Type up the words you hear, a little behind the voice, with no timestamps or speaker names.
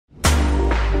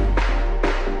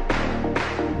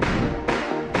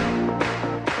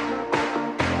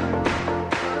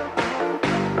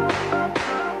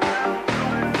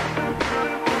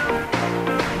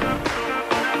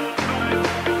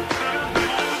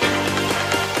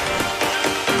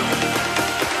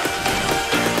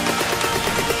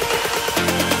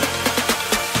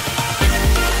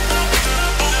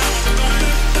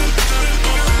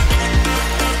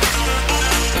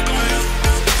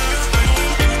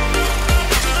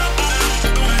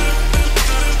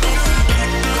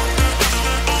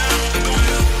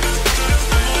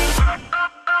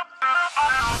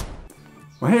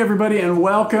everybody, and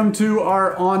welcome to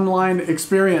our online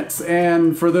experience.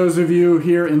 And for those of you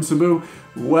here in Cebu,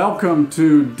 welcome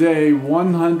to day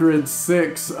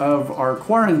 106 of our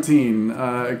quarantine,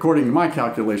 according to my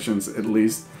calculations at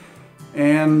least.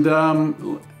 And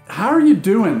how are you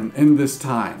doing in this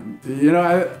time? You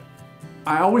know,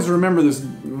 I always remember this.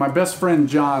 My best friend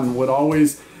John would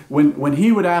always, when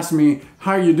he would ask me,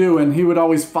 how are you doing? He would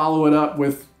always follow it up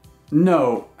with,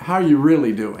 no, how are you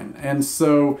really doing? And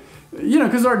so, you know,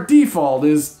 because our default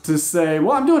is to say,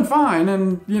 well, I'm doing fine,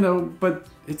 and, you know, but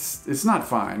it's not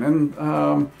fine.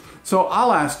 And so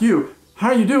I'll ask you, how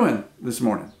are you doing this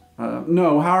morning?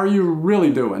 No, how are you really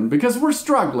doing? Because we're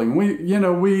struggling.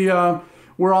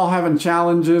 We're all having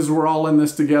challenges. We're all in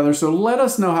this together. So let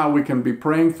us know how we can be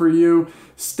praying for you.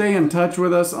 Stay in touch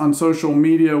with us on social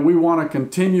media. We want to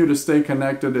continue to stay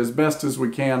connected as best as we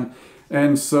can.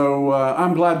 And so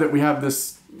I'm glad that we have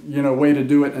this, way to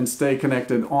do it and stay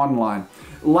connected online.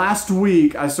 Last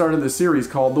week, I started this series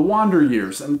called The Wander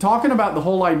Years, and talking about the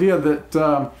whole idea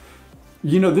that,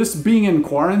 this being in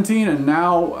quarantine, and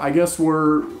now I guess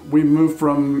we moved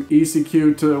from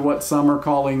ECQ to what some are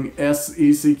calling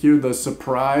SECQ, the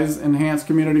Surprise Enhanced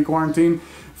Community Quarantine.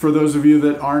 For those of you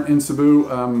that aren't in Cebu,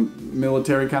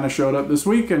 military kind of showed up this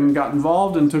week and got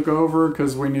involved and took over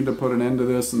because we need to put an end to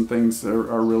this, and things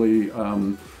are really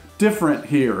different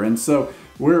here. And so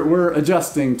we're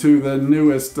adjusting to the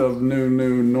newest of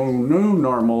new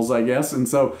normals, I guess. And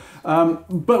so,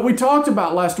 but we talked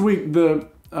about last week the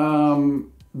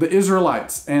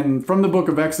Israelites, and from the book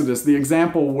of Exodus, the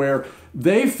example where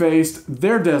they faced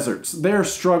their deserts, their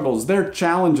struggles, their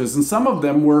challenges, and some of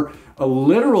them were a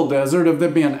literal desert of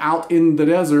them being out in the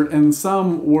desert, and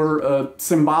some were a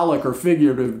symbolic or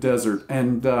figurative desert.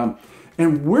 And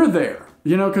we're there,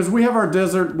 because we have our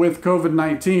desert with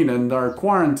COVID-19 and our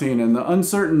quarantine and the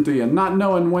uncertainty and not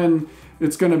knowing when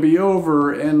it's going to be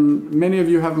over, and many of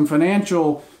you having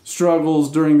financial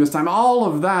struggles during this time, all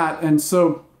of that. And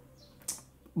so,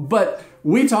 but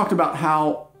we talked about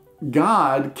how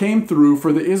God came through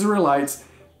for the Israelites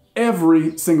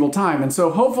every single time. And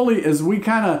so hopefully, as we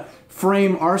kind of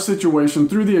frame our situation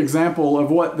through the example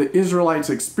of what the Israelites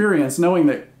experienced, knowing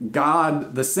that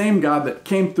God, the same God that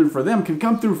came through for them, can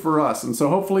come through for us. And so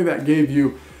hopefully that gave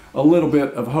you a little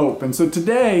bit of hope. And so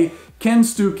today, Ken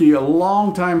Stuckey, a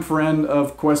longtime friend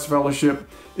of Quest Fellowship,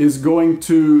 is going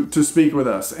to speak with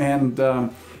us. And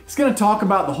he's going to talk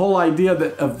about the whole idea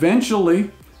that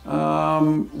eventually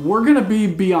we're going to be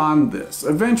beyond this.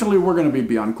 Eventually, we're going to be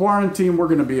beyond quarantine. We're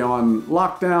going to be on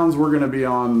lockdowns. We're going to be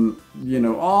on,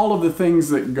 all of the things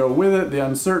that go with it, the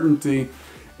uncertainty.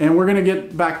 And we're going to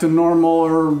get back to normal,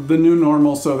 or the new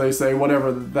normal, so they say,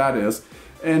 whatever that is.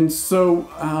 And so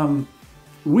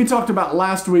we talked about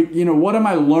last week, what am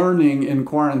I learning in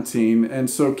quarantine? And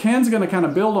so Ken's going to kind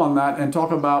of build on that and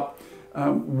talk about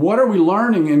what are we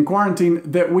learning in quarantine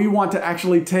that we want to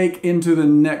actually take into the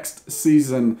next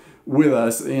season with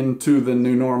us, into the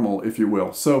new normal, if you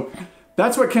will. So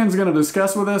that's what Ken's going to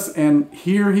discuss with us. And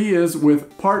here he is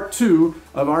with part 2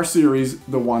 of our series,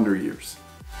 The Wander Years.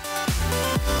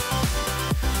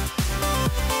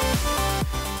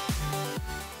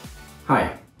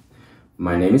 Hi,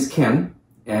 my name is Ken.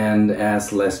 And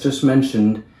as Les just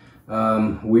mentioned,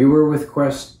 we were with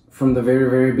Quest from the very,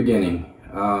 very beginning.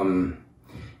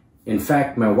 In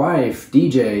fact, my wife,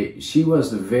 DJ, she was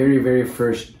the very, very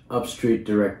first Upstreet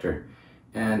director.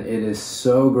 And it is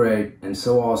so great and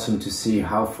so awesome to see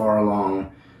how far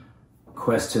along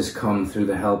Quest has come through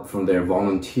the help from their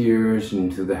volunteers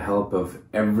and through the help of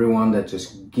everyone that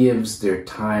just gives their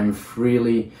time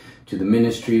freely to the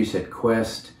ministries at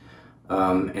Quest.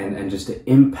 And just the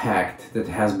impact that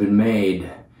has been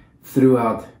made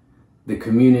throughout the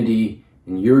community,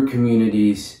 in your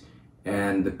communities,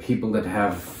 and the people that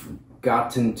have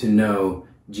gotten to know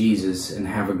Jesus and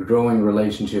have a growing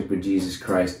relationship with Jesus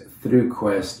Christ through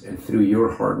Quest and through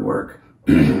your hard work.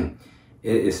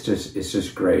 It's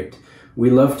just great.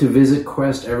 We love to visit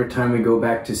Quest every time we go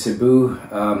back to Cebu.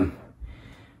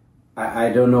 I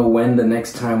don't know when the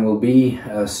next time will be.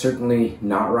 Certainly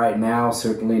not right now.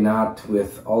 Certainly not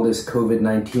with all this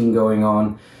COVID-19 going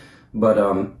on. But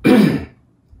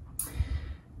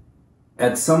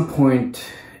at some point,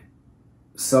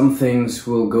 some things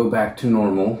will go back to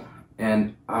normal,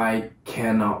 and I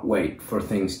cannot wait for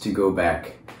things to go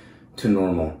back to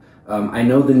normal. I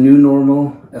know the new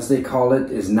normal, as they call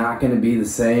it, is not going to be the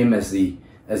same as the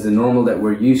normal that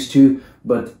we're used to,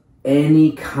 but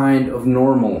any kind of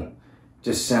normal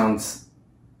just sounds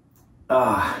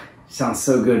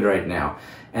so good right now.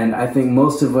 And I think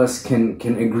most of us can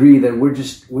agree that we're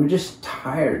just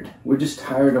tired. We're just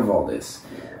tired of all this.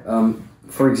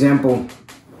 For example,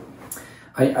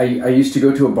 I used to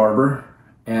go to a barber,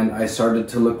 and I started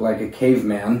to look like a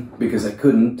caveman because I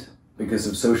couldn't, because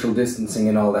of social distancing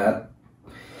and all that.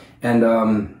 And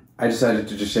I decided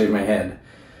to just shave my head.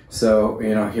 So,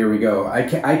 you know, here we go. I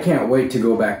can't wait to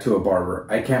go back to a barber.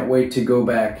 I can't wait to go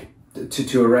back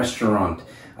to a restaurant.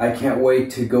 I can't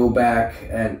wait to go back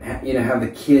and, you know, have the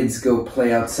kids go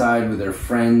play outside with their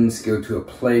friends, go to a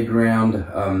playground.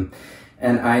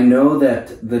 And I know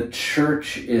that the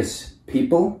church is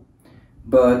people,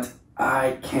 but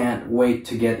I can't wait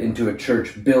to get into a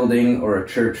church building or a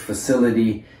church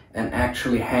facility and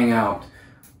actually hang out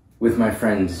with my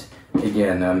friends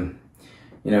again.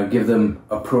 You know, give them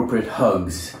appropriate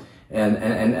hugs,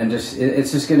 and just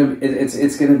it's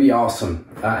gonna be awesome,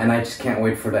 and I just can't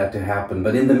wait for that to happen.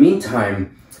 But in the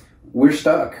meantime, we're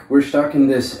stuck in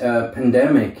this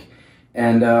pandemic,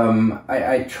 and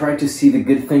I try to see the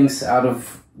good things out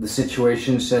of the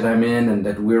situations that I'm in and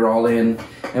that we're all in.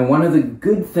 And one of the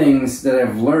good things that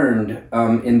I've learned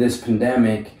in this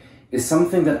pandemic is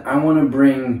something that I want to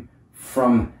bring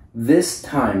from this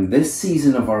time, this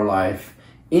season of our life,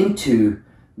 into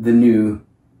the new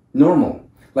normal.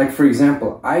 Like, for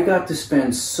example, I got to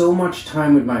spend so much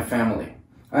time with my family.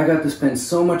 I got to spend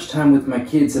so much time with my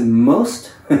kids, and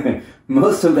most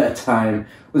of that time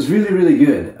was really, really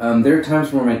good. There are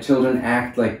times where my children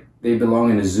act like they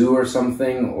belong in a zoo or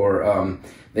something, or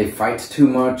they fight too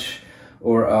much,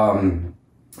 or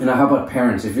you know, how about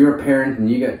parents? If you're a parent and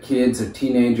you got kids or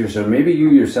teenagers, or maybe you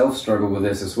yourself struggle with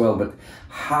this as well, but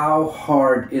how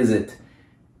hard is it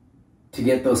to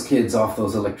get those kids off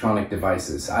those electronic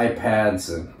devices,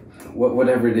 iPads,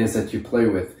 whatever it is that you play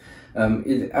with?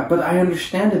 But I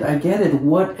understand it, I get it.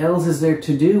 What else is there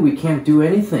to do? We can't do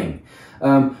anything.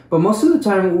 But most of the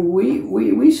time,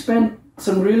 we spent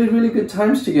some really, really good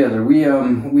times together. We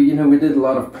did a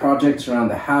lot of projects around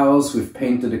the house. We've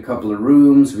painted a couple of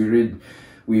rooms.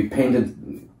 We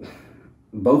painted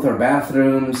both our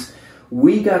bathrooms.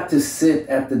 We got to sit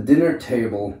at the dinner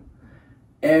table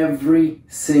every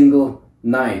single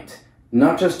night,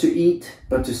 not just to eat,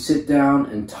 but to sit down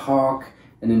and talk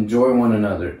and enjoy one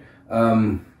another.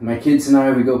 My kids and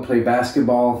I, we go play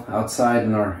basketball outside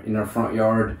in our front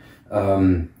yard.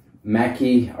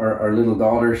 Mackie, our little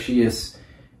daughter, she's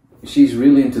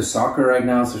really into soccer right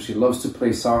now, so she loves to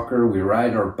play soccer. We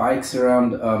ride our bikes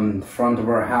around the front of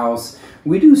our house.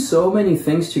 We do so many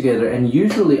things together, and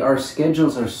usually our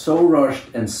schedules are so rushed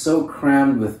and so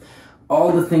crammed with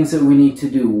all the things that we need to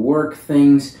do: work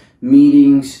things,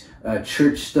 meetings,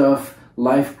 church stuff,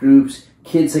 life groups,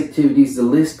 kids activities, the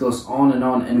list goes on,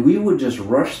 and we would just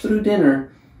rush through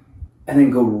dinner and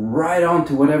then go right on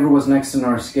to whatever was next in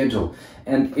our schedule.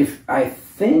 And if I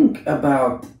think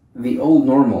about the old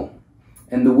normal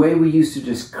and the way we used to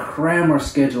just cram our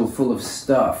schedule full of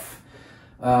stuff,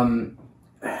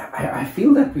 I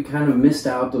feel that we kind of missed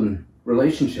out on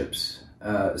relationships,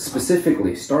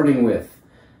 specifically starting with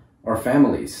our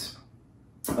families.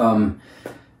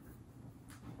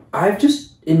 I've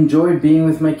just enjoyed being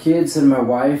with my kids and my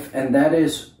wife, and that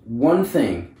is one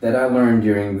thing that I learned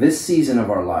during this season of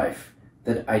our life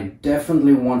that I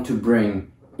definitely want to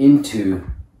bring into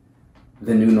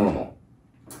the new normal.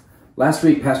 Last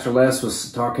week, Pastor Les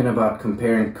was talking about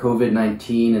comparing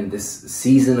COVID-19 and this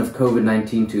season of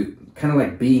COVID-19 to kind of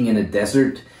like being in a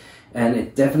desert. And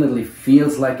it definitely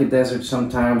feels like a desert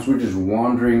sometimes. We're just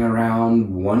wandering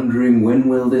around, wondering, when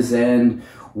will this end?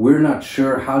 We're not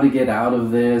sure how to get out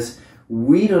of this.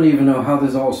 We don't even know how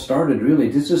this all started, really.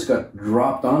 This just got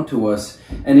dropped onto us.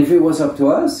 And if it was up to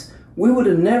us, we would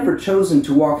have never chosen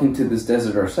to walk into this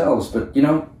desert ourselves. But, you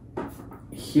know,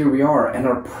 here we are. And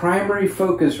our primary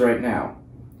focus right now,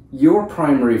 your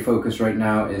primary focus right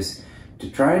now, is to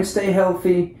try and stay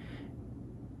healthy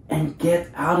and get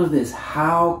out of this.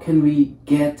 How can we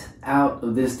get out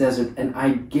of this desert? And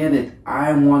I get it.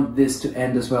 I want this to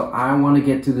end as well. I want to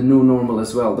get to the new normal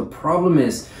as well. The problem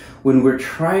is, when we're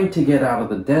trying to get out of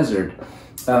the desert,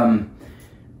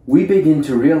 we begin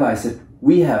to realize that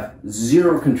we have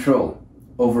zero control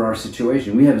over our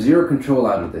situation. We have zero control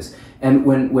out of this. And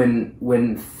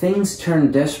when things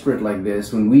turn desperate like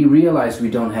this, when we realize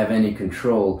we don't have any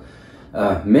control,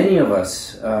 many of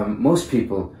us, most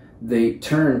people, they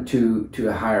turn to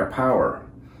a higher power.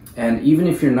 And even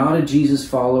if you're not a Jesus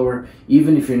follower,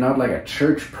 even if you're not like a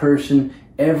church person,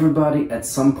 everybody at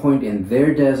some point in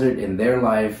their desert, in their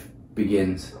life,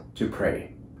 begins to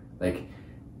pray. Like,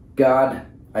 God,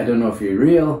 I don't know if you're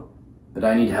real, but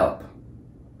I need help.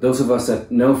 Those of us that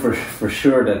know for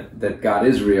sure that God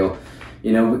is real,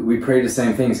 you know, we pray the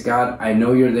same things. God, I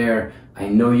know you're there. I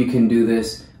know you can do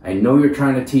this. I know you're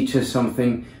trying to teach us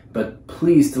something, but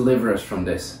please deliver us from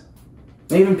this.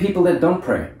 Even people that don't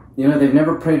pray, You know, they've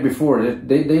never prayed before.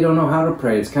 They don't know how to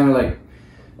pray. It's kind of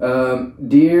like,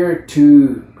 dear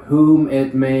to whom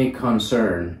it may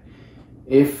concern,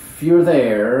 if you're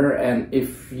there and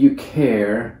if you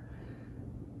care,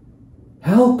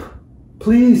 help,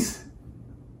 please.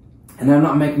 And I'm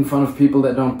not making fun of people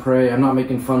that don't pray. I'm not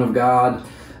making fun of God.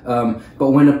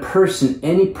 But when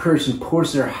any person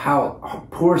pours their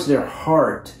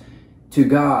heart to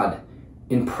God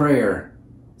in prayer,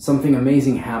 something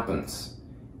amazing happens.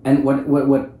 And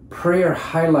what prayer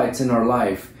highlights in our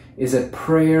life is that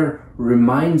prayer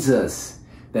reminds us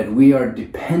that we are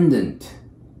dependent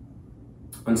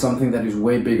on something that is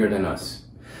way bigger than us.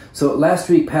 So last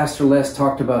week, Pastor Les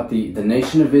talked about the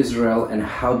nation of Israel and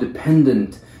how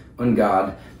dependent on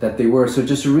God that they were. So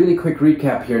just a really quick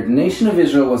recap here. The nation of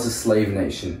Israel was a slave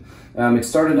nation. It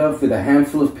started off with a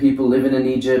handful of people living in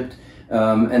Egypt,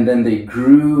 and then they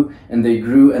grew and they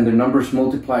grew, and their numbers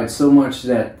multiplied so much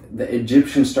that the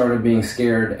Egyptians started being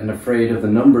scared and afraid of the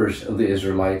numbers of the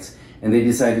Israelites, and they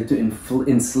decided to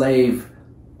enslave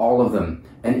all of them.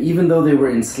 And even though they were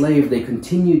enslaved, they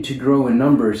continued to grow in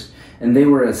numbers, and they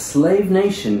were a slave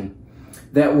nation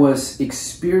that was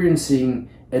experiencing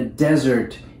a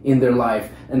desert in their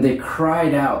life, and they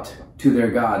cried out to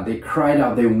their God. They cried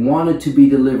out. They wanted to be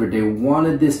delivered. They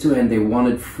wanted this to end. They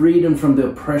wanted freedom from the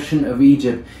oppression of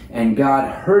Egypt, and God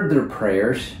heard their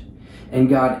prayers, and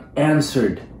God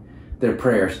answered their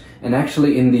prayers. And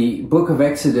actually in the book of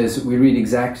Exodus, we read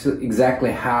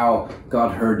exactly how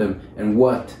God heard them and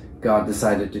what God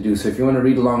decided to do. So if you want to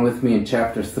read along with me in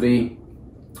chapter 3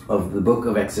 of the book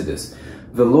of Exodus.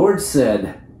 The Lord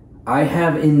said, I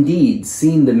have indeed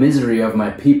seen the misery of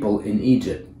my people in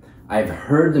Egypt. I've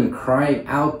heard them crying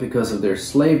out because of their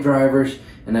slave drivers,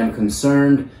 and I'm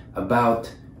concerned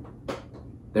about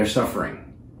their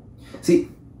suffering. See,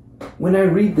 when I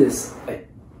read this,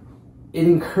 it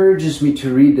encourages me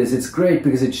to read this. It's great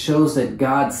because it shows that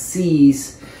God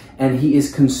sees and He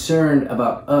is concerned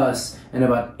about us and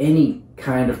about any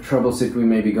kind of troubles that we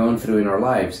may be going through in our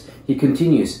lives. He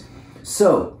continues,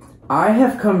 so I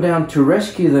have come down to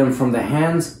rescue them from the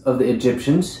hands of the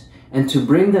Egyptians and to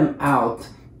bring them out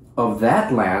of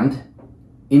that land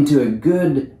into a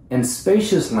good and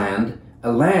spacious land,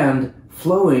 a land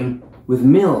flowing with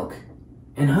milk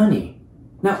and honey.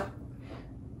 Now,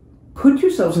 put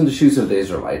yourselves in the shoes of the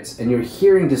Israelites, and you're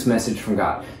hearing this message from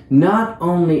God. Not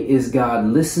only is God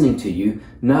listening to you,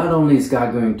 not only is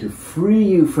God going to free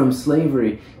you from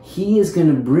slavery, He is going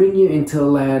to bring you into a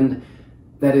land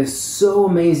that is so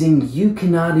amazing you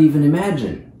cannot even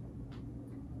imagine.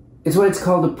 It's why it's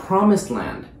called the Promised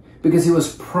Land, because it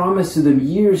was promised to them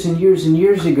years and years and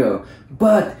years ago.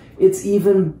 But it's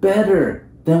even better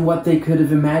than what they could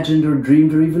have imagined or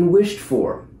dreamed or even wished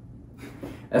for.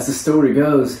 As the story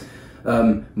goes,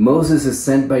 Moses is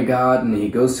sent by God, and he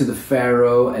goes to the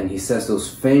Pharaoh and he says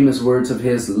those famous words of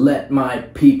his, let my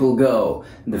people go.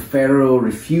 And the Pharaoh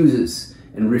refuses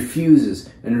and refuses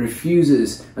and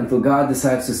refuses until God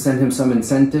decides to send him some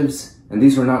incentives. And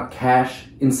these were not cash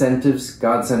incentives.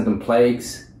 God sent them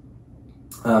plagues.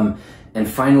 And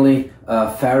finally,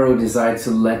 Pharaoh decides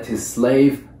to let his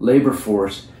slave labor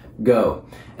force go.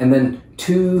 And then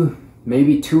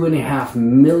maybe 2.5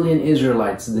 million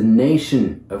Israelites, the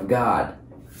nation of God,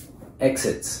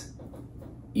 exits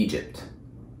Egypt.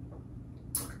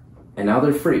 And now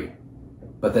they're free.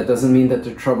 But that doesn't mean that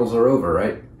their troubles are over,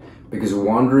 right? Because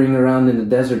wandering around in the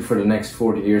desert for the next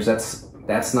 40 years,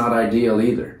 that's not ideal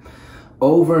either.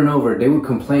 Over and over, they would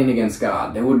complain against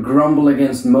God. They would grumble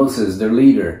against Moses, their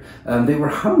leader. They were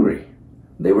hungry.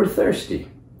 They were thirsty.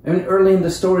 I mean, early in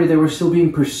the story, they were still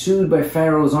being pursued by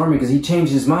Pharaoh's army because he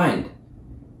changed his mind.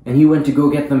 And he went to go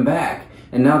get them back.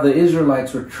 And now the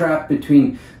Israelites were trapped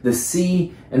between the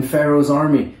sea and Pharaoh's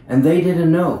army. And they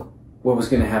didn't know what was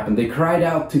going to happen. They cried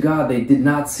out to God. They did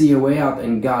not see a way out.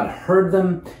 And God heard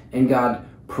them, and God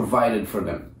provided for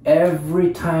them.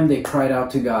 Every time they cried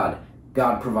out to God,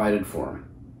 God provided for them.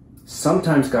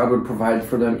 Sometimes God would provide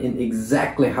for them in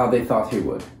exactly how they thought He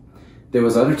would. There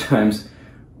was other times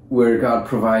where God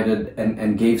provided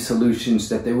and gave solutions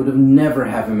that they would have never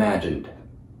have imagined.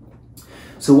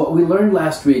 So what we learned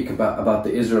last week about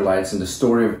the Israelites and the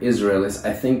story of Israel is,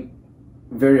 I think,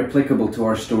 very applicable to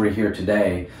our story here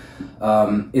today,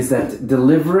 is that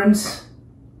deliverance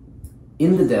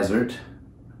in the desert,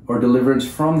 or deliverance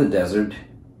from the desert,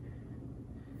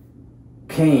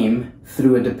 came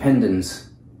through a dependence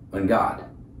on God.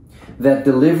 That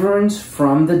deliverance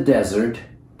from the desert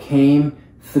came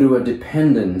through a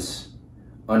dependence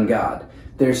on God.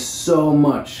 There's so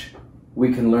much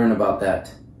we can learn about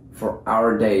that for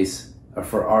our days, or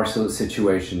for our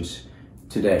situations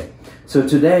today. So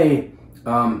today,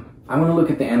 I I want to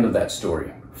look at the end of that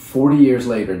story. 40 years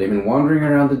later, they've been wandering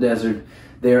around the desert.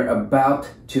 They're about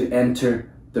to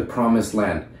enter the promised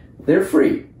land. They're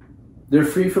free. They're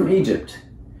free from Egypt.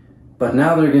 But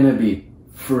now they're going to be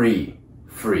free.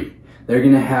 They're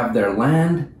going to have their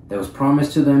land that was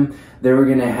promised to them. They're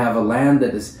going to have a land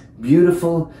that is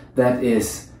beautiful, that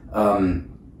is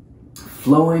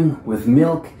flowing with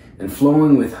milk and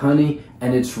flowing with honey,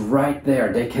 and it's right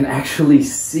there. They can actually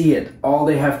see it. All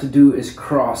they have to do is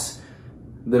cross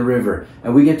the river.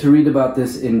 And we get to read about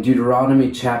this in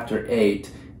Deuteronomy chapter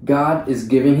 8. God is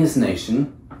giving his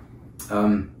nation,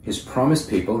 his promised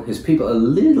people, a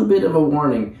little bit of a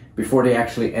warning before they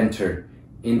actually enter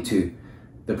into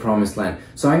the promised land.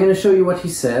 So I'm going to show you what he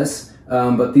says,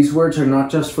 but these words are not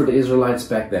just for the Israelites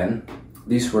back then.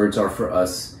 These words are for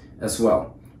us as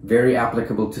well. Very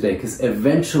applicable today, because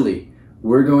eventually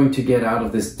we're going to get out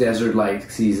of this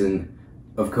desert-like season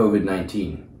of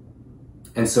COVID-19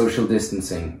 and social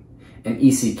distancing and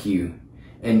ECQ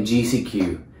and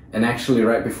GCQ. And actually,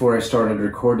 right before I started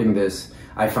recording this,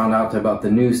 I found out about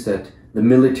the news that the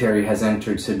military has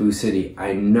entered Cebu City.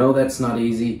 I know that's not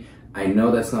easy. I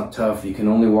know that's not tough. You can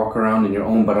only walk around in your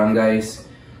own barangays.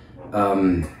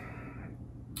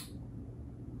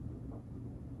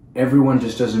 Everyone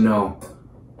just doesn't know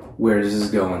where this is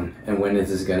going and when this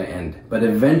is going to end. But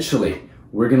eventually,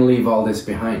 we're going to leave all this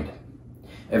behind.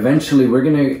 Eventually, we're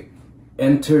going to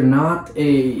enter not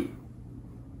a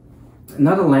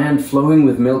land flowing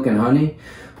with milk and honey,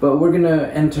 but we're going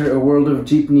to enter a world of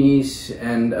jeepneys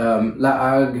and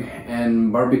laag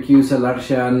and barbecue sa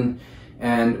larshan,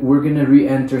 and we're going to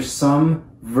re-enter some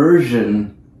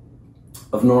version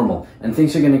of normal, and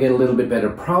things are going to get a little bit better.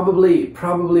 Probably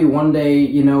one day,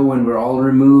 you know, when we're all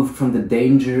removed from the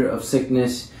danger of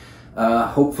sickness,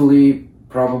 hopefully,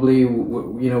 probably,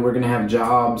 you know, we're going to have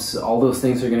jobs. All those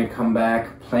things are going to come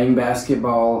back. Playing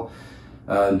basketball,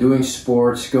 doing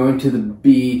sports, going to the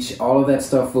beach, all of that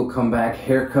stuff will come back.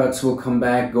 Haircuts will come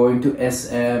back. Going to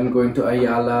SM, going to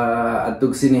Ayala,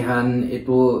 Atug Sinihan, it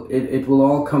will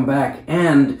all come back,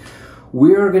 and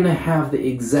we're going to have the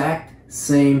exact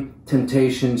same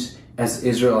temptations as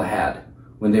Israel had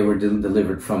when they were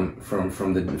delivered from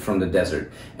the desert.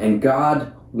 And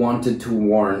God wanted to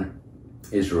warn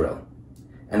Israel,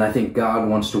 and I think God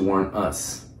wants to warn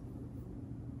us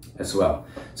as well.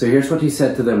 So here's what he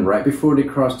said to them right before they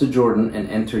crossed the Jordan and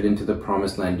entered into the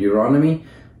promised land. Deuteronomy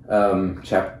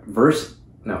chapter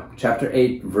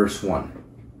 8 verse 1.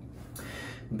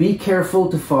 Be careful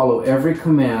to follow every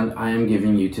command I am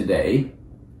giving you today,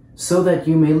 so that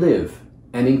you may live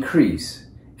and increase,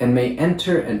 and may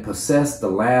enter and possess the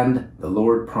land the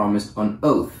Lord promised on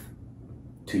oath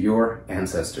to your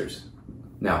ancestors.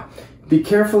 Now, be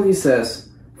careful, he says,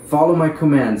 follow my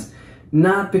commands,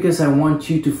 not because I want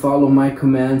you to follow my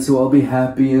commands so I'll be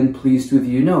happy and pleased with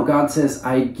you. No, God says,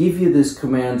 I give you these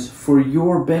commands for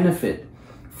your benefit,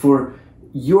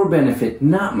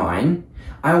 not mine.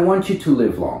 I want you to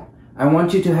live long. I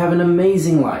want you to have an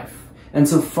amazing life. And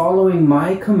so following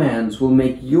my commands will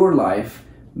make your life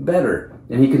better.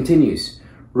 And he continues,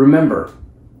 remember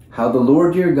how the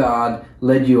Lord your God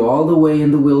led you all the way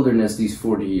in the wilderness these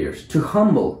 40 years to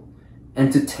humble and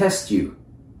to test you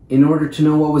in order to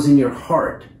know what was in your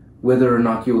heart, whether or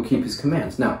not you will keep his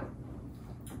commands. Now,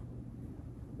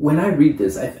 when I read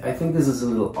this, I think this is a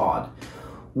little odd.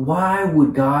 Why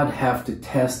would God have to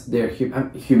test their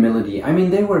humility? I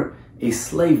mean, they were a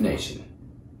slave nation.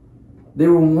 They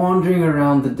were wandering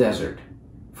around the desert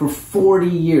for 40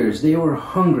 years. They were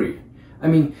hungry. I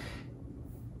mean,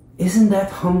 isn't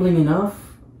that humbling enough?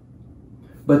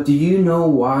 But do you know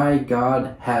why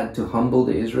God had to humble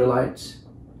the Israelites?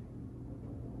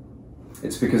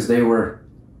 It's because they were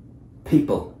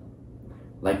people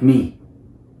like me,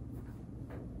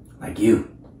 like you.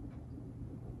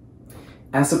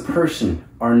 As a person,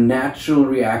 our natural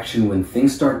reaction when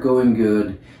things start going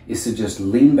good is to just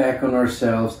lean back on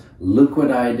ourselves. Look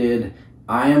what I did.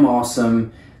 I am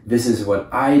awesome. This is what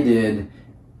I did.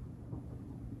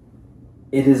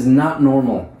 It is not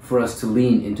normal for us to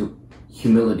lean into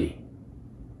humility.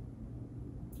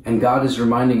 And God is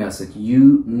reminding us that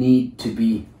you need to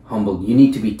be humbled. You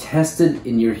need to be tested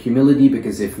in your humility,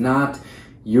 because if not,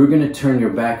 you're going to turn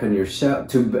your back on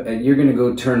yourself. You're going to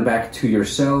go turn back to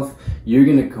yourself. You're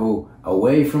going to go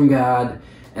away from God.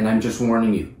 And I'm just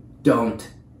warning you, don't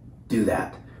do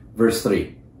that. Verse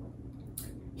 3.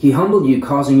 He humbled you,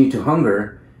 causing you to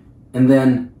hunger, and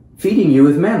then feeding you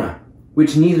with manna,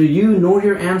 which neither you nor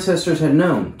your ancestors had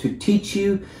known, to teach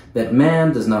you that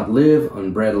man does not live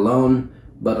on bread alone,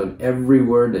 but on every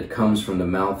word that comes from the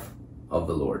mouth of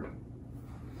the Lord.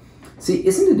 See,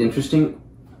 isn't it interesting?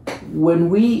 when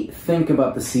we think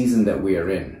about the season that we are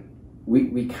in,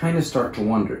 we kind of start to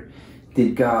wonder,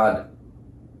 did God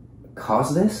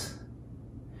cause this?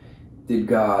 Did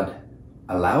God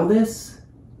allow this?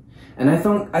 And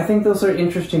I think those are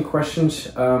interesting questions.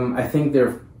 I think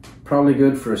they're probably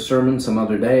good for a sermon some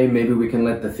other day. Maybe we can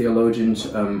let the theologians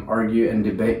argue and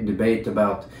debate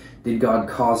about, did God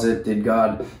cause it? Did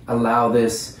God allow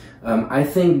this? I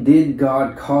think did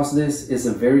God cause this is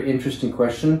a very interesting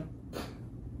question,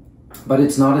 but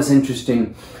it's not as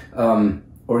interesting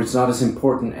or it's not as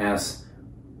important as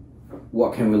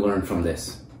what can we learn from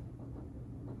this?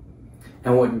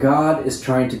 And what God is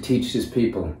trying to teach his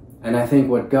people, and I think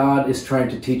what God is trying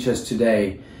to teach us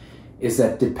today, is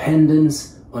that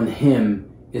dependence on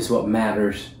him is what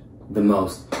matters the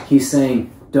most. He's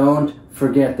saying, don't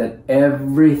forget that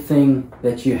everything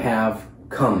that you have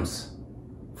comes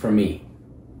from me.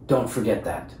 Don't forget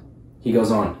that. He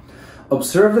goes on,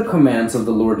 observe the commands of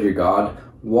the Lord your God,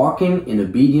 walking in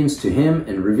obedience to him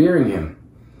and revering him.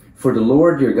 For the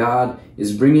Lord your God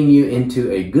is bringing you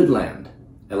into a good land,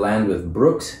 a land with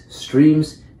brooks,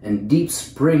 streams, and deep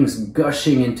springs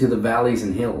gushing into the valleys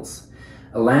and hills,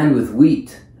 a land with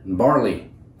wheat and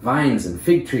barley, vines and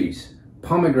fig trees,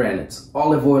 pomegranates,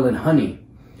 olive oil and honey,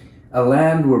 a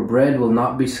land where bread will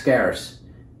not be scarce,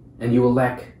 and you will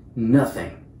lack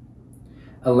nothing,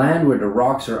 a land where the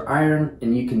rocks are iron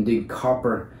and you can dig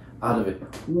copper out of it.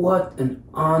 What an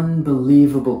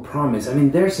unbelievable promise. I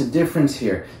mean, there's a difference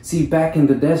here. See, back in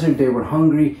the desert, they were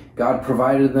hungry. God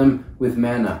provided them with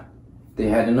manna. They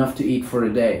had enough to eat for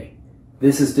a day.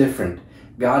 This is different.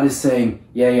 God is saying,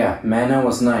 yeah, manna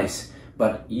was nice,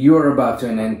 but you're about to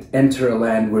enter a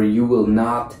land where you will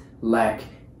not lack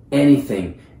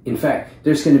anything. In fact,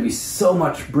 there's going to be so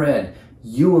much bread,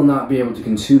 you will not be able to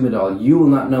consume it all. You will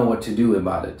not know what to do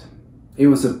about it. It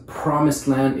was a promised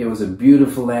land, it was a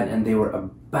beautiful land, and they were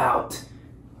about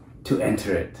to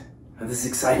enter it. And this is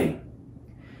exciting.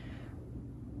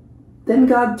 Then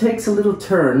God takes a little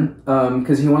turn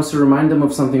because he wants to remind them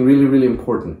of something really, really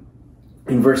important.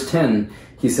 In verse 10,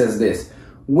 he says this,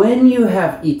 when you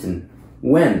have eaten,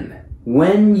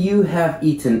 when you have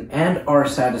eaten and are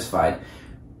satisfied,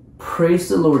 praise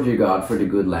the Lord your God for the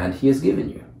good land he has given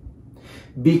you.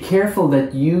 Be careful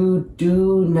that you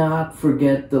do not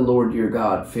forget the Lord your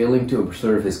God, failing to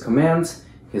observe his commands,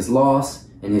 his laws,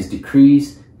 and his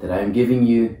decrees that I am giving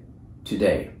you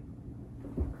today.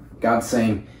 God's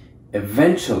saying,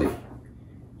 eventually,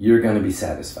 you're going to be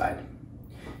satisfied.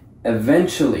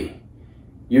 Eventually,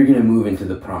 you're going to move into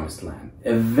the promised land.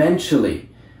 Eventually,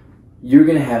 you're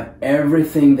going to have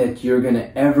everything that you're going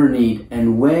to ever need.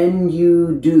 And when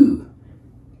you do,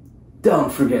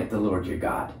 don't forget the Lord your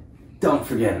God. Don't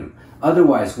forget him.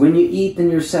 Otherwise, when you eat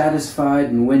and you're satisfied,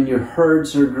 and when your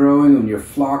herds are growing, when your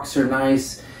flocks are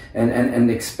nice and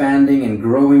expanding and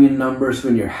growing in numbers,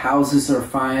 when your houses are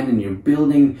fine and you're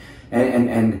building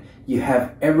and you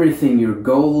have everything, your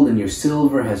gold and your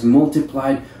silver has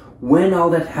multiplied, when all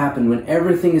that happened, when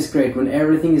everything is great, when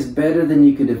everything is better than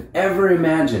you could have ever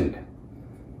imagined,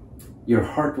 your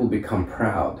heart will become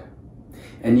proud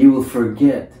and you will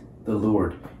forget the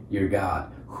Lord your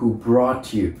God, who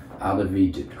brought you out of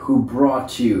Egypt, who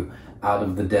brought you out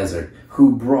of the desert,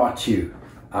 who brought you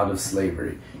out of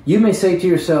slavery. You may say to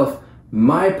yourself,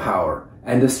 my power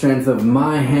and the strength of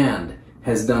my hand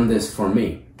has done this for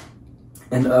me.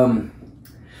 And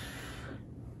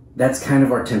that's kind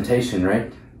of our temptation,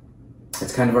 right?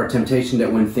 It's kind of our temptation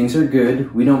that when things are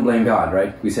good, we don't blame God,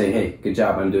 right? We say, hey, good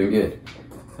job, I'm doing good.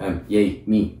 Yay,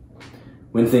 me.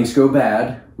 When things go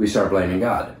bad, we start blaming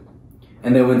God.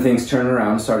 And then when things turn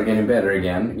around, start getting better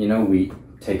again, you know, we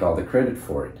take all the credit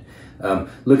for it.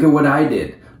 Look at what I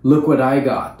did. Look what I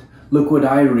got. Look what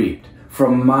I reaped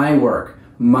from my work,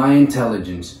 my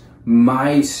intelligence,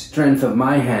 my strength of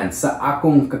my hand. Sa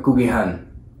akong kakugihan.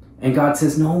 And God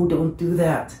says, no, don't do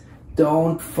that.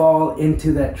 Don't fall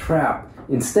into that trap.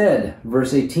 Instead,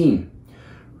 verse 18,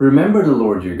 remember the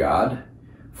Lord your God,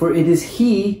 for it is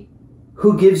he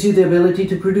who gives you the ability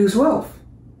to produce wealth,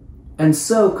 and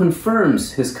so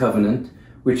confirms his covenant,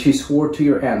 which he swore to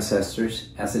your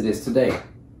ancestors as it is today.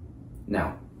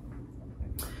 Now,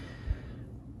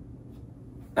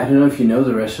 I don't know if you know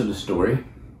the rest of the story,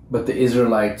 but the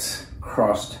Israelites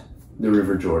crossed the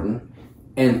River Jordan,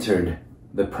 entered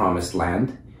the promised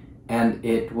land, and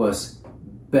it was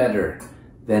better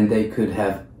than they could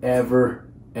have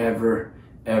ever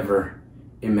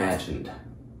imagined.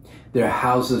 Their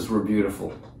houses were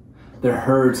beautiful. Their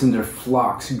herds and their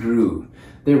flocks grew.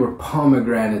 There were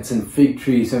pomegranates and fig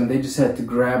trees, and they just had to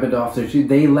grab it off their trees.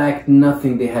 They lacked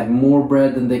nothing. They had more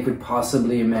bread than they could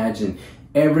possibly imagine.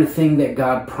 Everything that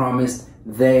God promised,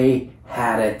 they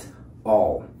had it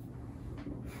all.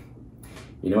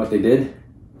 You know what they did?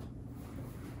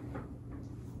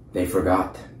 They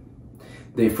forgot.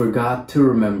 They forgot to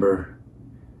remember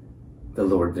the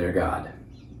Lord their God.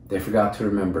 They forgot to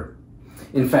remember.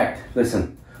 In fact,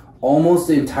 listen, almost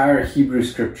the entire Hebrew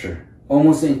scripture,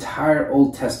 almost the entire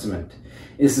Old Testament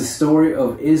is the story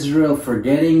of Israel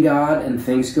forgetting God and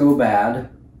things go bad,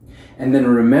 and then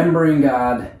remembering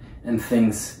God and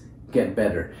things get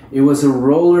better. It was a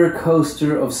roller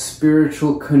coaster of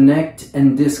spiritual connect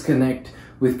and disconnect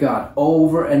with God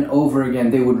over and over again.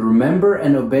 They would remember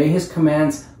and obey His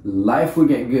commands, life would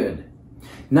get good.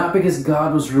 Not because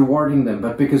God was rewarding them,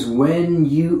 but because when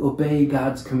you obey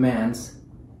God's commands,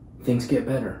 things get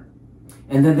better.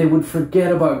 And then they would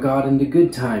forget about God in the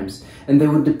good times, and they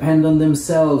would depend on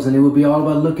themselves, and it would be all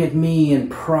about look at me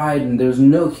and pride, and there's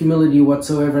no humility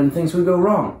whatsoever, and things would go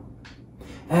wrong.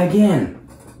 Again,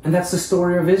 and that's the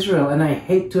story of Israel, and I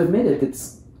hate to admit it,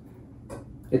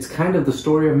 it's kind of the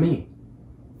story of me.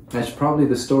 That's probably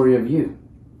the story of you.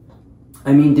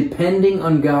 I mean, depending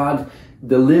on God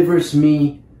delivers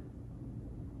me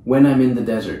when I'm in the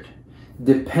desert.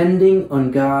 Depending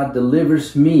on God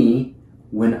delivers me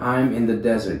when I'm in the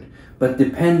desert. But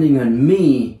depending on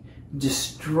me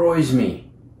destroys me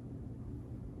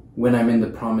when I'm in the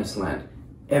promised land.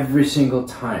 Every single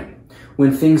time.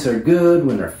 When things are good,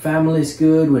 when our family's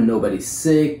good, when nobody's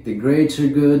sick, the grades are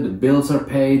good, the bills are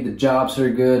paid, the jobs are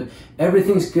good,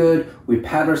 everything's good, we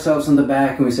pat ourselves on the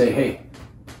back and we say, hey,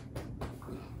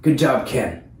 good job,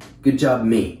 Ken. Good job,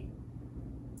 me.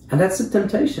 And that's a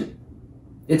temptation.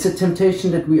 It's a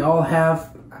temptation that we all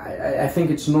have. I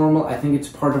think it's normal. I think it's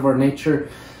part of our nature.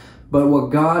 But what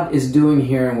God is doing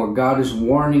here and what God is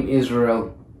warning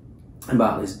Israel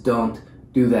about is don't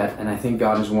do that. And I think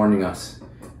God is warning us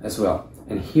as well.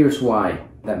 And here's why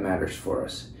that matters for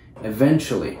us.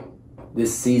 Eventually,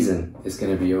 this season is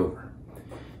going to be over.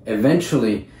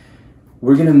 Eventually,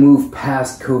 we're going to move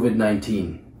past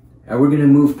COVID-19. And we're going to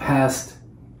move past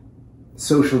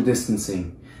social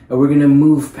distancing. And we're going to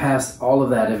move past all of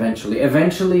that eventually.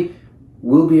 Eventually,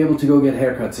 we'll be able to go get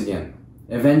haircuts again.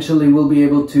 Eventually, we'll be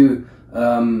able to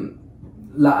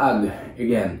laag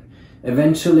again.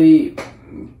 Eventually,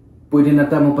 pwede na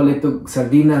ta mo palitog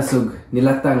sardinas ug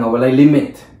nilatang nga walay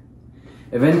limit.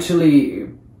 Eventually,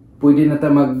 pwede na ta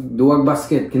magduwag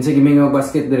basket. Kinsa gimingaw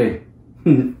basket dire?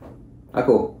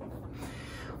 Ako.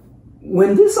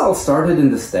 When this all started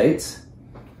in the States,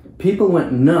 people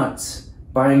went nuts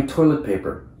buying toilet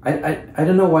paper. I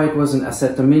don't know why it wasn't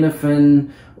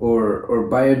acetaminophen or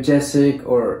biogesic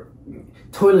or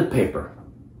toilet paper.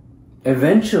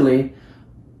 Eventually,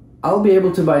 I'll be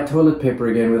able to buy toilet paper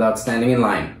again without standing in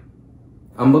line.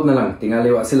 Ambot na lang, tingali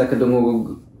wa sila kadungog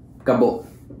og kabo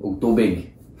og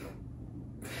tubig.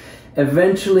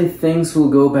 Eventually, things will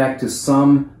go back to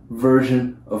some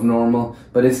version of normal,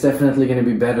 but it's definitely going to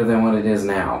be better than what it is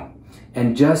now.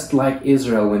 And just like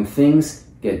Israel, when things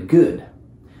get good,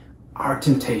 our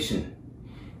temptation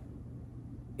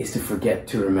is to forget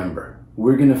to remember.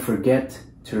 We're going to forget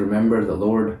to remember the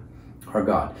Lord our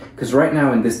God. Because right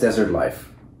now in this desert life,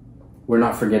 we're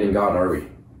not forgetting God, are we?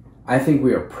 I think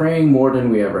we are praying more than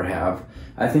we ever have.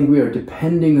 I think we are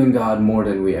depending on God more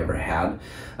than we ever had.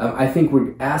 I think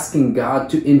we're asking God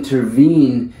to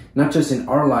intervene, not just in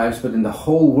our lives, but in the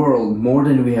whole world more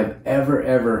than we have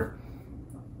ever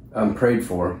prayed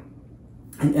for.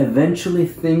 And eventually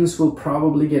things will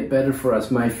probably get better for us.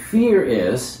 My fear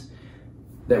is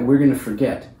that we're going to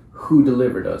forget who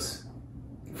delivered us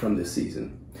from this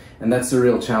season. And that's the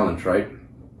real challenge, right?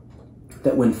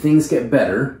 That when things get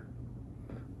better,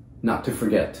 not to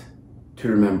forget to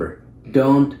remember.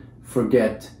 Don't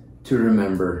forget to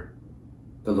remember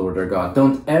the Lord our God.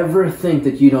 Don't ever think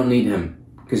that you don't need Him,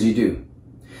 because you do.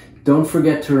 Don't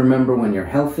forget to remember when you're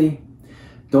healthy.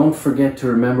 Don't forget to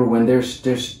remember when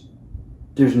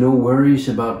there's no worries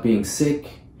about being sick.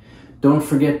 Don't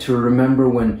forget to remember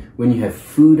when you have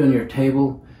food on your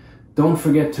table. Don't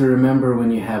forget to remember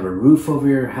when you have a roof over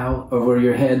your house, over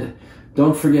your head.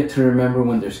 Don't forget to remember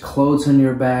when there's clothes on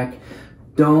your back.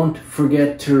 Don't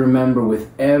forget to remember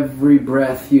with every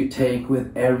breath you take,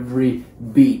 with every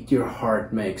beat your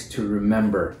heart makes, to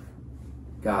remember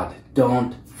God.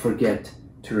 Don't forget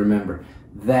to remember.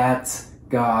 That's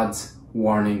God's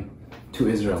warning to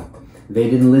Israel. They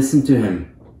didn't listen to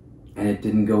Him, and it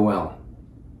didn't go well.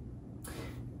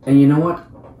 And you know what?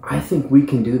 I think we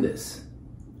can do this.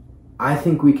 I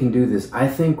think we can do this. I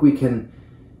think we can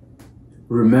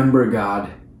remember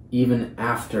God even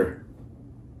after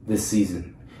this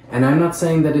season. And I'm not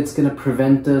saying that it's going to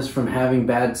prevent us from having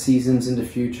bad seasons in the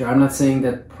future. I'm not saying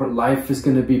that life is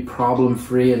going to be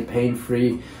problem-free and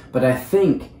pain-free. But I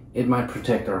think it might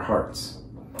protect our hearts.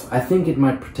 I think it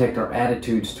might protect our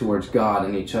attitudes towards God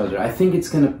and each other. I think it's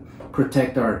going to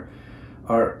protect our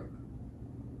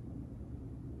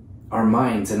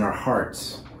minds and our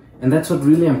hearts. And that's what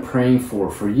really I'm praying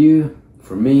for you,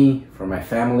 for me, for my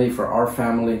family, for our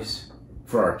families,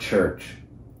 for our church.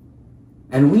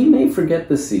 And we may forget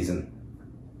this season.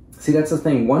 See, that's the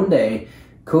thing. One day,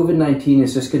 COVID-19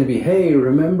 is just going to be, hey,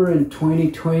 remember in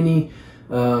 2020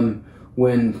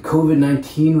 when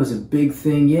COVID-19 was a big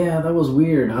thing? Yeah, that was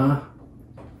weird, huh?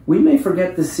 We may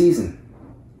forget this season.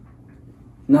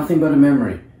 Nothing but a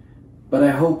memory. But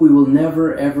I hope we will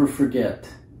never, ever forget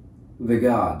the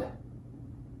God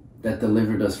that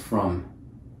delivered us from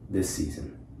this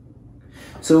season.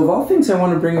 So of all things I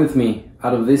want to bring with me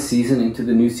out of this season into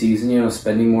the new season, you know,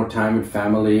 spending more time with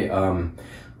family,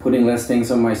 putting less things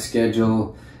on my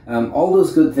schedule, all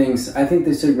those good things, I think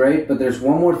these are great, but there's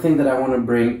one more thing that I want to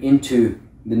bring into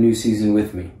the new season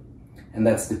with me, and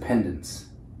that's dependence.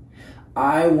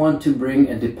 I want to bring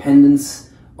a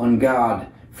dependence on God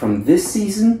from this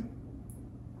season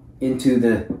into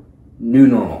the new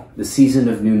normal, the season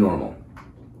of new normal.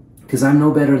 Because I'm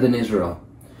no better than Israel,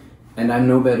 and I'm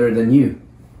no better than you.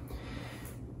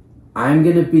 I'm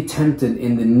going to be tempted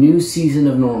in the new season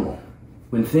of normal,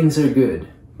 when things are good,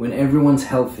 when everyone's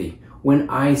healthy, when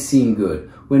I seem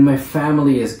good, when my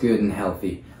family is good and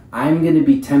healthy. I'm going to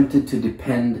be tempted to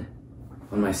depend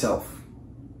on myself.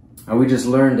 And we just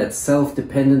learned that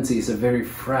self-dependency is a very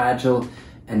fragile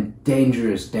and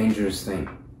dangerous thing.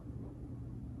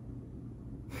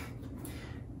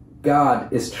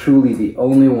 God is truly the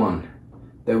only one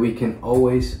that we can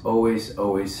always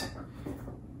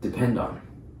depend on.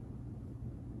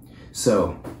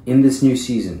 So, in this new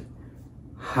season,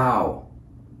 how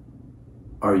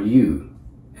are you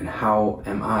and how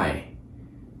am I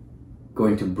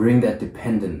going to bring that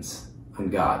dependence on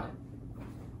God?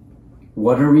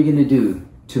 What are we going to do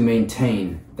to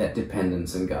maintain that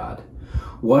dependence on God?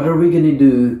 What are we going to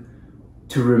do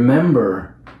to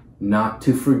remember not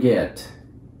to forget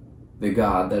the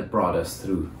God that brought us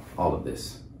through all of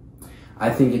this? I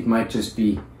think it might just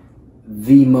be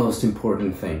the most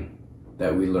important thing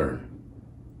that we learn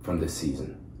from this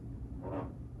season.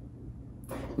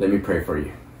 Let me pray for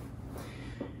you.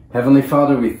 Heavenly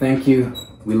Father, we thank you.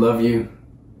 We love you.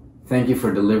 Thank you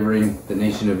for delivering the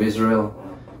nation of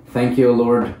Israel. Thank you, O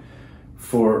Lord,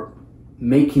 for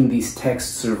making these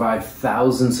texts survive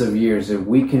thousands of years, that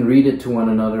we can read it to one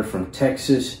another from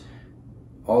Texas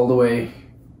all the way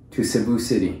to Cebu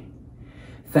City.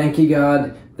 Thank you,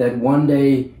 God, that one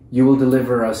day you will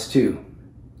deliver us too.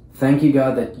 Thank you,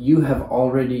 God, that you have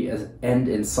already an end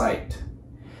in sight.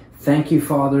 Thank you,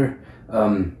 Father,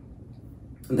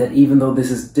 that even though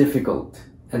this is difficult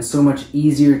and so much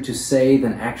easier to say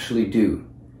than actually do,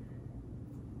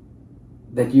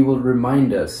 that you will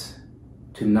remind us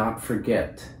to not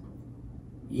forget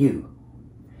you.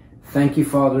 Thank you,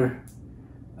 Father,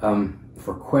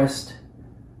 for Quest.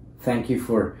 Thank you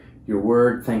for your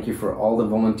word. Thank you for all the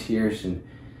volunteers, and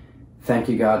thank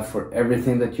you, God, for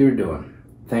everything that you're doing.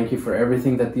 Thank you for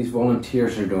everything that these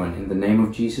volunteers are doing in the name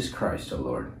of Jesus Christ, O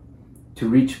Lord, to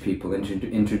reach people and to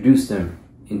introduce them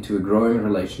into a growing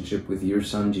relationship with your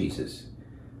Son, Jesus.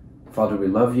 Father, we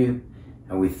love you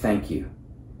and we thank you.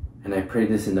 And I pray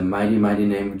this in the mighty, mighty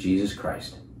name of Jesus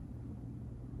Christ.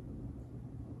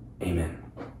 Amen.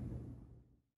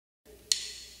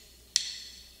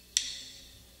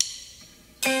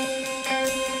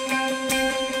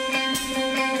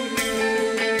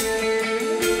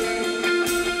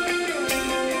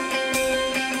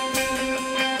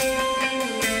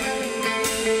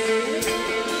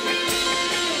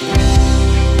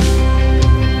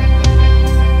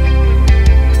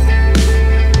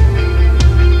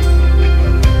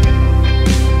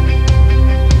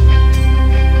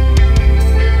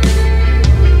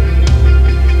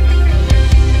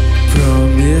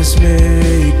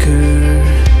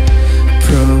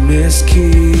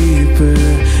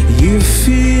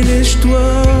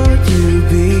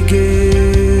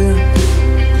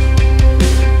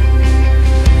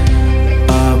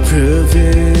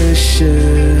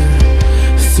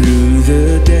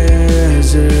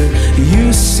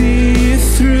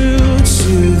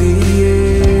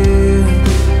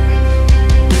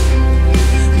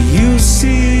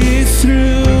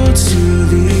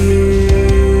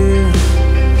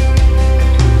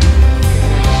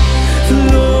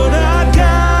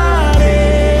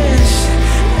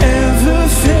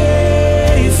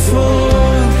 Faithful.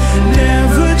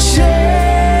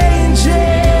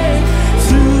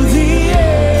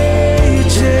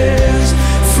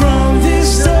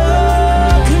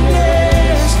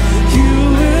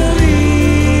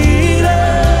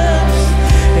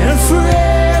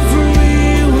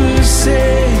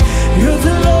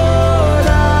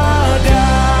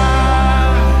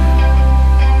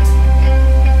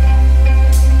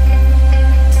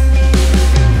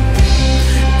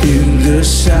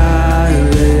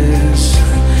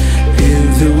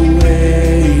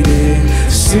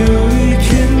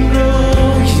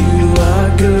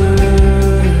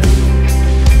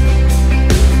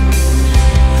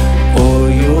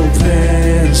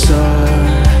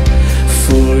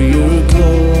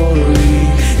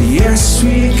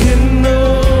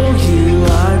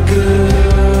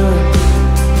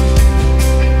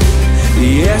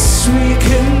 Yes, we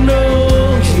can know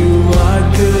you are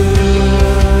good.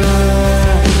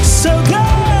 So go,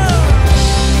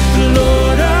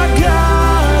 Lord, our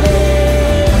God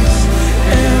is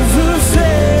ever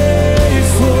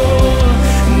faithful,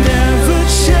 never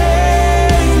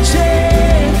changing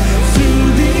through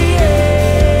the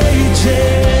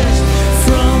ages.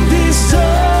 From this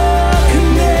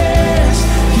darkness,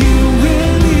 you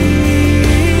will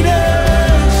lead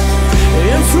us,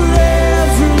 and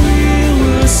forever we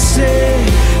will say,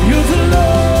 you're the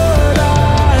Lord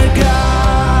our God.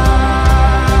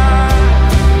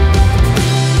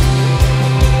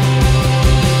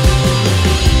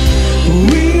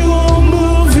 We won't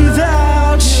move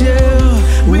without you.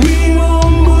 We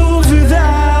won't move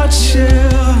without you.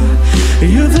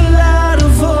 You're the light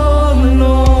of all and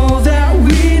all that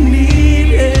we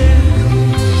need.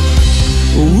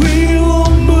 We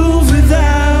won't move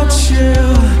without you.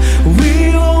 We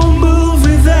won't move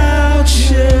without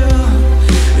you.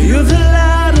 You're the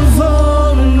light of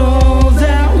all and all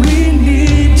that we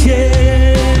need.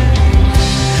 Yeah.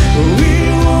 We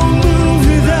won't move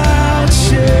without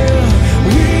you.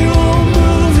 We won't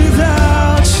move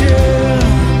without you.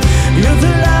 You're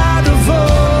the light of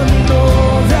all and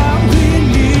all that we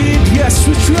need. Yes,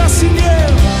 we trust in you.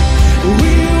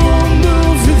 We won't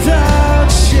move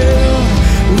without you.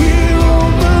 We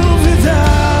won't move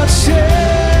without you.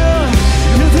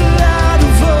 You're the light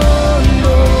of all and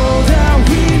all that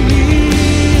we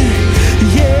need.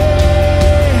 Yeah,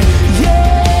 yeah.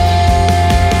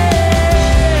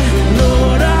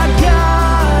 Lord, our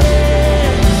God is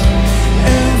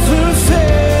ever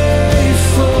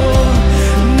faithful,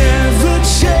 never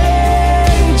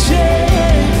changing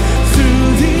through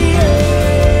the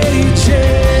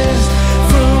ages.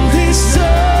 From this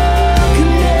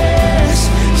darkness,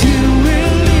 you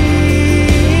will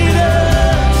lead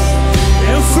us,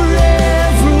 and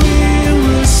forever we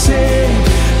will say,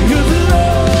 you're the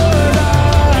Lord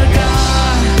our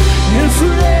God. And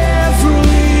forever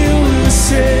we will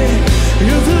say,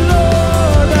 you're the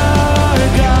Lord our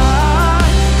God.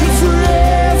 And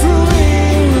forever we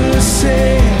will say,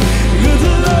 you're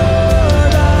the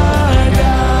Lord our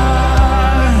God.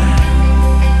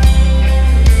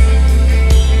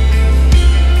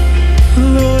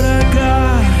 Lord our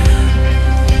God,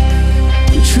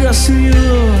 we trust in you,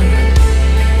 Lord.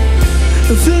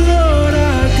 The Lord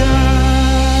our God.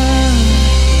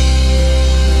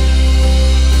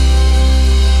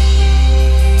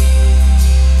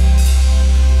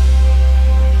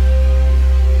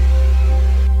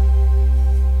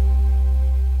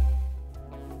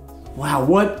 Wow,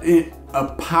 what a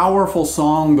powerful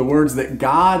song. The words that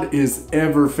God is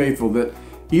ever faithful, that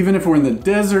even if we're in the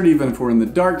desert, even if we're in the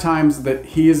dark times, that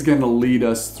He is going to lead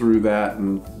us through that,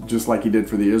 and just like He did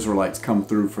for the Israelites, come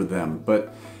through for them.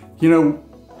 But, you know,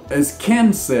 as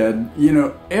Ken said, you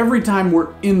know, every time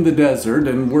we're in the desert,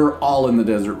 and we're all in the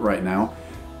desert right now,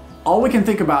 all we can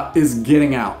think about is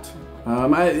getting out.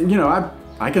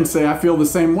 I can say I feel the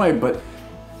same way, but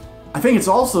I think it's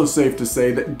also safe to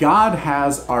say that God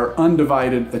has our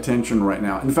undivided attention right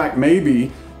now. In fact,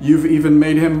 maybe you've even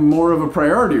made Him more of a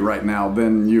priority right now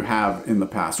than you have in the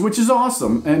past, which is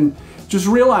awesome. And just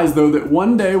realize, though, that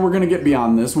one day we're going to get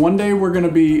beyond this. One day we're going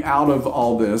to be out of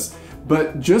all this.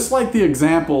 But just like the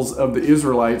examples of the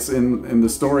Israelites in the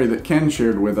story that Ken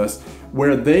shared with us,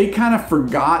 where they kind of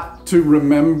forgot to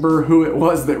remember who it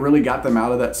was that really got them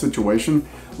out of that situation,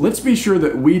 let's be sure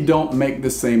that we don't make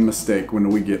the same mistake when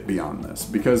we get beyond this.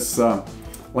 Because,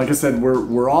 like I said,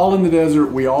 we're all in the desert,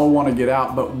 we all want to get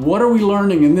out, but what are we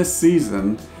learning in this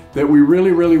season that we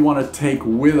really, really want to take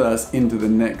with us into the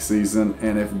next season?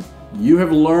 And if you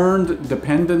have learned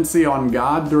dependency on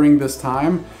God during this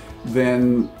time,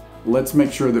 then let's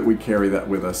make sure that we carry that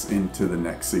with us into the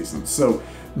next season. So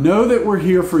know that we're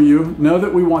here for you. Know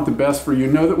that we want the best for you.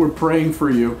 Know that we're praying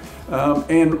for you.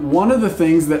 And one of the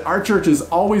things that our church has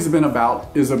always been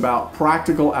about is about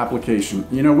practical application.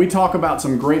 You know, we talk about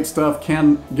some great stuff.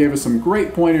 Ken gave us some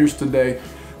great pointers today,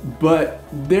 but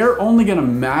they're only going to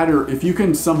matter if you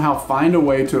can somehow find a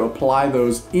way to apply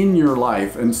those in your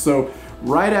life. And so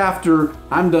right after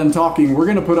I'm done talking, we're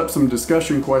going to put up some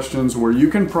discussion questions where you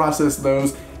can process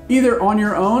those either on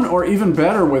your own, or even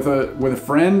better with a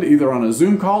friend, either on a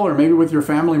Zoom call or maybe with your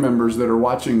family members that are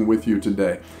watching with you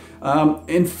today.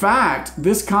 In fact,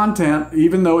 this content,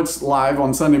 even though it's live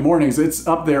on Sunday mornings, it's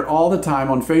up there all the time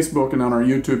on Facebook and on our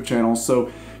YouTube channel. So,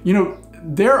 you know,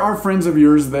 there are friends of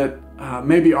yours that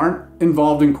maybe aren't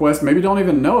involved in Quest, maybe don't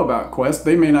even know about Quest.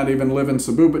 They may not even live in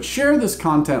Cebu, but share this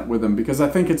content with them, because I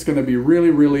think it's going to be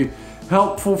really, really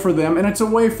helpful for them. And it's a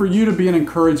way for you to be an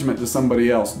encouragement to somebody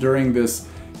else during this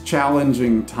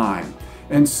challenging time.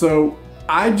 And so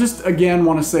I just again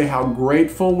want to say how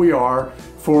grateful we are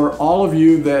for all of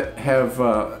you that have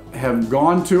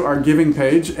gone to our giving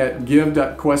page at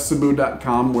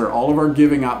give.questcebu.com, where all of our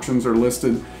giving options are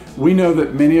listed. We know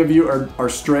that many of you are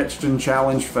stretched and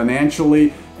challenged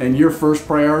financially, and your first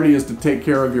priority is to take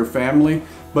care of your family.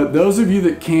 But those of you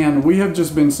that can, we have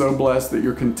just been so blessed that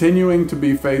you're continuing to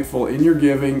be faithful in your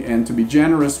giving and to be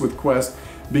generous with Quest,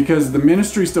 because the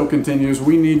ministry still continues.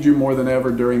 We need you more than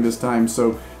ever during this time.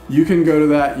 So you can go to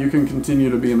that, you can continue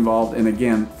to be involved. And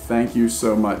again, thank you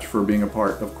so much for being a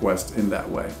part of Quest in that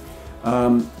way.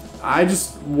 I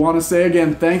just want to say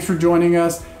again, thanks for joining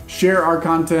us. Share our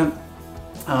content.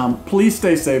 Please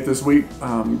stay safe this week.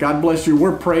 God bless you.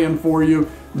 We're praying for you.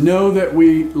 Know that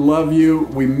we love you.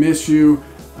 We miss you.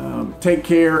 Take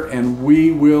care, and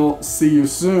we will see you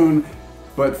soon.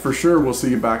 But for sure, we'll see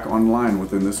you back online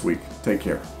within this week. Take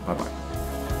care. Bye-bye.